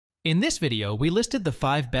In this video, we listed the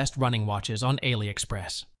 5 best running watches on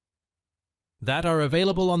Aliexpress that are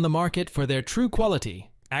available on the market for their true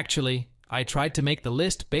quality. Actually, I tried to make the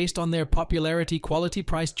list based on their popularity, quality,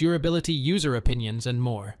 price, durability, user opinions, and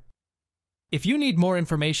more. If you need more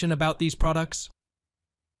information about these products,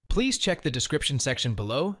 please check the description section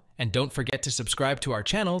below, and don't forget to subscribe to our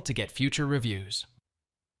channel to get future reviews.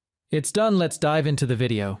 It's done, let's dive into the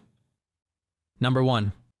video. Number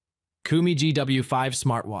 1. KUMI GW5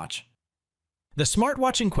 Smartwatch. The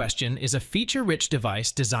smartwatch in question is a feature-rich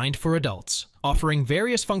device designed for adults, offering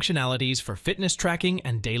various functionalities for fitness tracking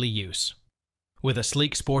and daily use. With a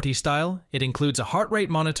sleek, sporty style, it includes a heart rate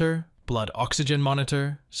monitor, blood oxygen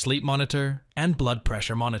monitor, sleep monitor, and blood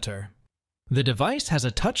pressure monitor. The device has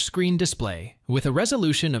a touchscreen display with a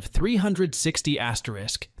resolution of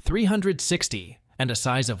 360*360 and a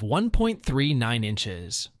size of 1.39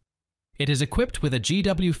 inches. It is equipped with a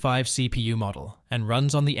GW5 CPU model and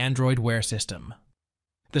runs on the Android Wear system.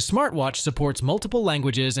 The smartwatch supports multiple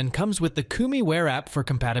languages and comes with the KUMI Wear app for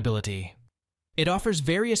compatibility. It offers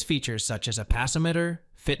various features such as a passimeter,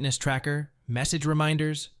 fitness tracker, message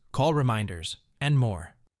reminders, call reminders, and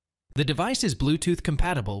more. The device is Bluetooth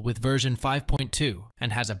compatible with version 5.2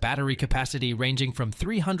 and has a battery capacity ranging from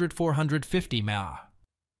 300–450 mAh.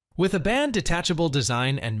 With a band detachable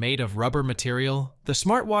design and made of rubber material, the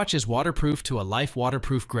smartwatch is waterproof to a life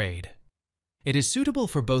waterproof grade. It is suitable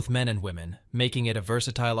for both men and women, making it a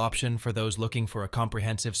versatile option for those looking for a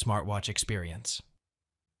comprehensive smartwatch experience.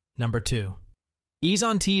 Number 2.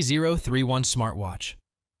 EZON T031 Smartwatch.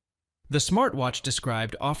 The smartwatch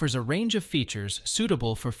described offers a range of features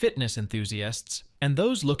suitable for fitness enthusiasts and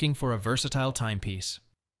those looking for a versatile timepiece.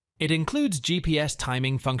 It includes GPS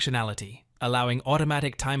timing functionality, allowing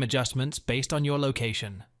automatic time adjustments based on your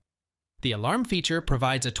location. The alarm feature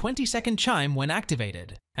provides a 20-second chime when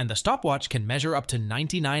activated, and the stopwatch can measure up to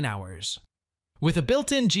 99 hours. With a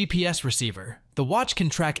built-in GPS receiver, the watch can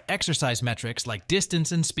track exercise metrics like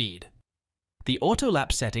distance and speed. The auto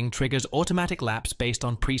lap setting triggers automatic laps based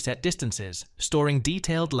on preset distances, storing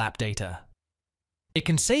detailed lap data. It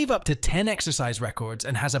can save up to 10 exercise records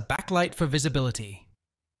and has a backlight for visibility.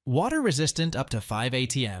 Water resistant up to 5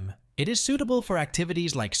 ATM, it is suitable for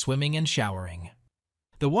activities like swimming and showering.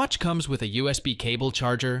 The watch comes with a USB cable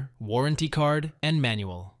charger, warranty card, and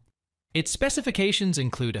manual. Its specifications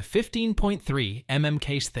include a 15.3 mm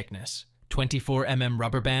case thickness, 24 mm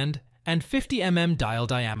rubber band, and 50 mm dial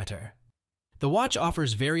diameter. The watch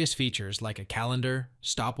offers various features like a calendar,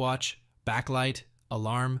 stopwatch, backlight,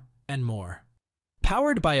 alarm, and more.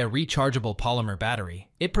 Powered by a rechargeable polymer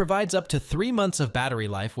battery, it provides up to 3 months of battery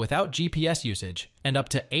life without GPS usage and up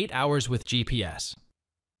to 8 hours with GPS.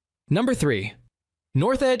 Number 3.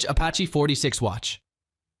 Northedge Apache 46 Watch.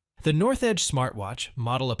 The Northedge smartwatch,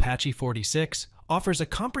 model Apache 46, offers a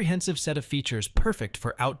comprehensive set of features perfect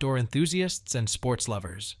for outdoor enthusiasts and sports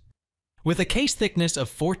lovers. With a case thickness of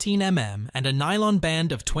 14 mm and a nylon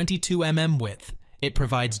band of 22 mm width, it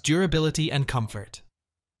provides durability and comfort.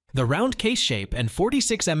 The round case shape and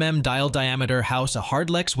 46 mm dial diameter house a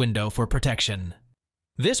hardlex window for protection.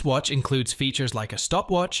 This watch includes features like a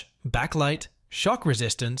stopwatch, backlight, shock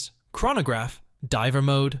resistance, chronograph, diver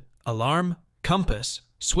mode, alarm, compass,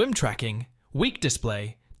 swim tracking, weak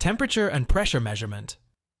display, temperature and pressure measurement.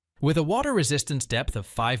 With a water resistance depth of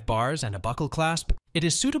 5 bars and a buckle clasp, it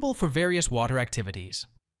is suitable for various water activities.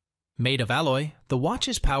 Made of alloy, the watch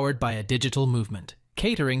is powered by a digital movement,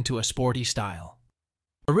 catering to a sporty style.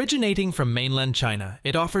 Originating from mainland China,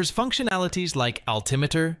 it offers functionalities like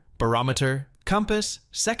altimeter, barometer, compass,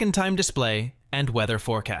 second time display, and weather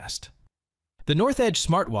forecast. The Northedge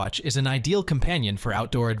smartwatch is an ideal companion for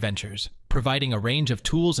outdoor adventures, providing a range of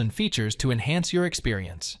tools and features to enhance your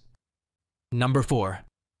experience. Number 4.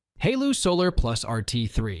 HAYLOU Solar Plus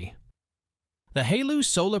RT3. The HAYLOU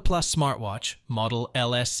Solar Plus smartwatch, model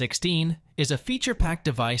LS16, is a feature-packed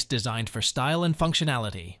device designed for style and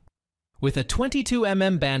functionality. With a 22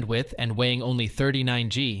 mm bandwidth and weighing only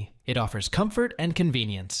 39 g, it offers comfort and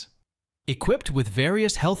convenience. Equipped with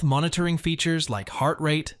various health monitoring features like heart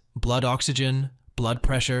rate, blood oxygen, blood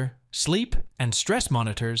pressure, sleep, and stress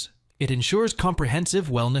monitors, it ensures comprehensive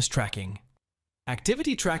wellness tracking.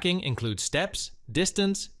 Activity tracking includes steps,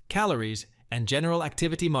 distance, calories, and general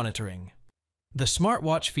activity monitoring. The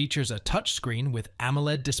smartwatch features a touchscreen with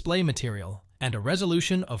AMOLED display material and a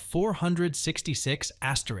resolution of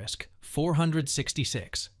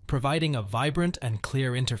 466*466, providing a vibrant and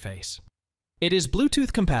clear interface. It is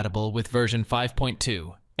Bluetooth compatible with version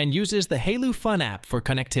 5.2 and uses the HAYLOU Fun app for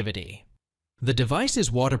connectivity. The device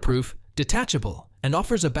is waterproof, detachable, and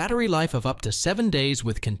offers a battery life of up to 7 days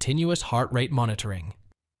with continuous heart rate monitoring.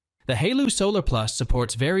 The HAYLOU Solar Plus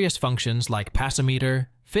supports various functions like pasometer,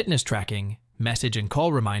 fitness tracking, message and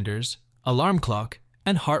call reminders, alarm clock,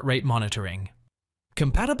 and heart rate monitoring.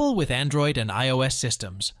 Compatible with Android and iOS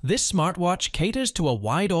systems, this smartwatch caters to a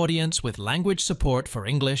wide audience with language support for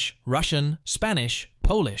English, Russian, Spanish,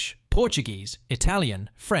 Polish, Portuguese, Italian,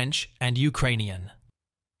 French, and Ukrainian.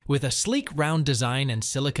 With a sleek round design and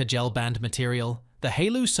silica gel band material, the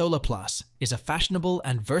HAYLOU Solar Plus is a fashionable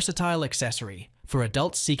and versatile accessory for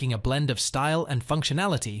adults seeking a blend of style and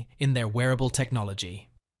functionality in their wearable technology.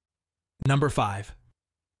 Number 5.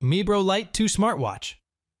 Mibro Lite 2 Smartwatch.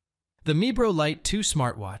 The Mibro Lite 2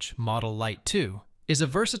 smartwatch, model Lite 2, is a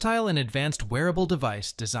versatile and advanced wearable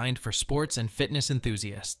device designed for sports and fitness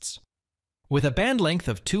enthusiasts. With a band length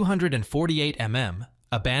of 248 mm,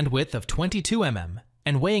 a bandwidth of 22 mm,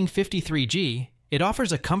 and weighing 53 g, it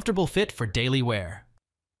offers a comfortable fit for daily wear.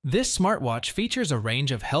 This smartwatch features a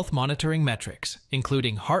range of health monitoring metrics,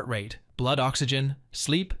 including heart rate, blood oxygen,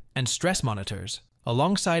 sleep, and stress monitors,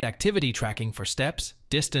 alongside activity tracking for steps,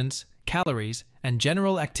 distance, calories, and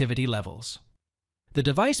general activity levels. The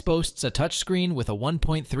device boasts a touchscreen with a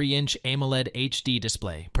 1.3-inch AMOLED HD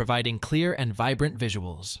display, providing clear and vibrant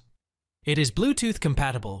visuals. It is Bluetooth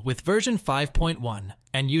compatible with version 5.1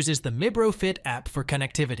 and uses the Mibro Fit app for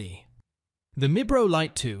connectivity. The Mibro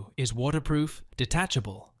Lite 2 is waterproof,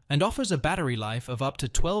 detachable, and offers a battery life of up to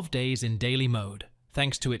 12 days in daily mode,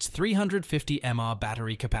 thanks to its 350 mAh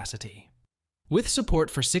battery capacity. With support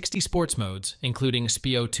for 60 sports modes, including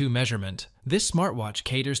SpO2 measurement, this smartwatch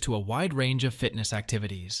caters to a wide range of fitness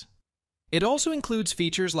activities. It also includes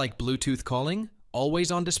features like Bluetooth calling,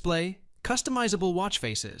 always-on display, customizable watch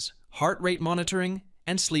faces, heart rate monitoring,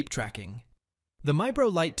 and sleep tracking. The Mibro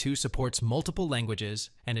Lite 2 supports multiple languages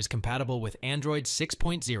and is compatible with Android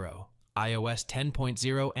 6.0, iOS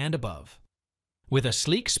 10.0 and above. With a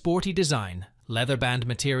sleek, sporty design, leather band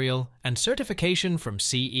material, and certification from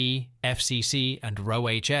CE, FCC, and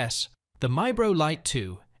RoHS, the Mibro Lite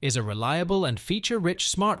 2 is a reliable and feature-rich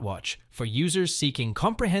smartwatch for users seeking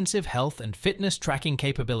comprehensive health and fitness tracking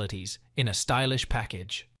capabilities in a stylish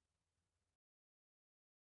package.